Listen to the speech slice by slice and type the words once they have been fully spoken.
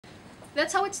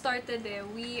That's how it started eh.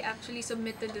 We actually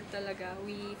submitted it talaga.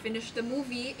 We finished the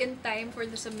movie in time for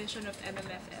the submission of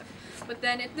MMFF. But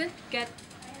then it didn't get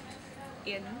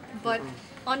in. But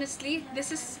honestly,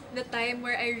 this is the time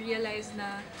where I realized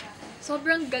na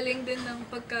sobrang galing din ng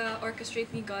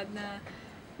pagka-orchestrate ni God na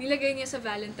nilagay niya sa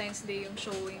Valentine's Day yung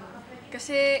showing.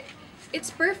 Kasi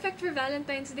it's perfect for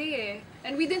Valentine's Day eh.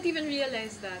 And we didn't even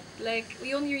realize that. Like,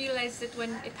 we only realized it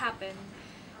when it happened.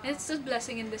 And it's a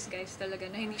blessing in disguise talaga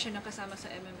na hindi siya nakasama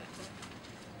sa MMFF.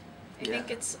 I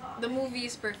think the movie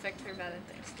is perfect for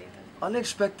Valentine's Day.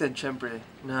 Unexpected, syempre,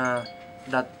 na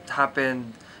that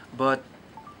happened. But,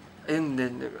 ayun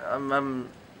din, I'm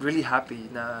really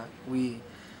happy na we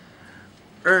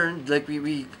earned, like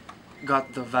we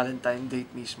got the Valentine date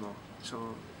mismo.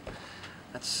 So,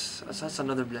 that's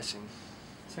another blessing.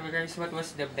 So guys, what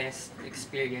was the best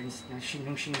experience nung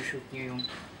sinushoot niyo yung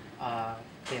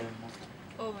film mo?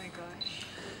 Oh my gosh.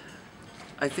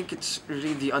 I think it's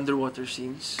really the underwater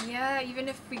scenes. Yeah, even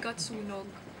if we got sunog.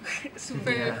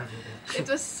 Super, it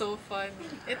was so fun.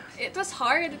 It was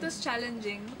hard, it was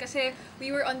challenging. Kasi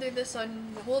we were under the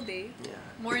sun the whole day. Yeah.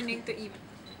 Morning to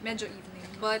medyo evening.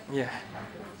 But Yeah.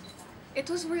 it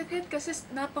was worth it kasi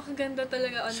napakaganda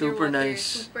talaga underwater. Super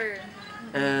nice. Super.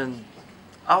 And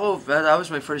that was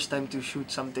my first time to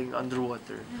shoot something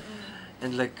underwater.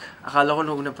 And like, akala ko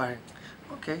nung una parang,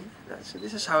 okay,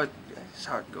 this is how it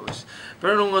goes.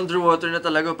 Pero nung underwater na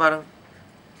talaga parang,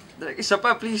 isa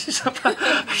pa, please, isa pa.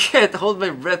 I can't hold my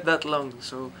breath that long.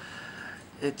 So,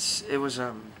 it was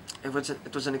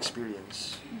an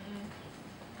experience.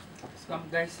 So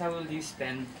guys, how will you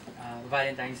spend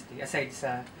Valentine's Day aside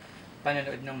sa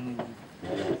panonood ng movie?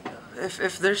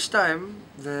 If there's time,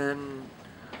 then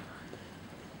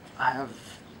I have.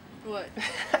 What?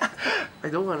 I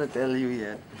don't want to tell you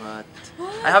yet, but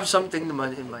I have something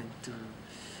naman in mind to.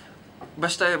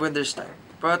 Basta when there's time.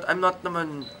 But I'm not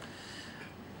naman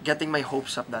getting my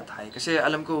hopes up that high. Kasi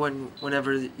alam ko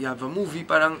whenever you have a movie,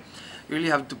 parang you really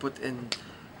have to put in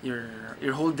your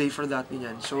whole day for that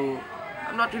niyan. So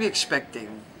I'm not really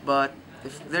expecting, but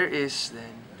if there is,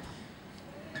 then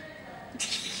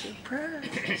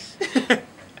surprise.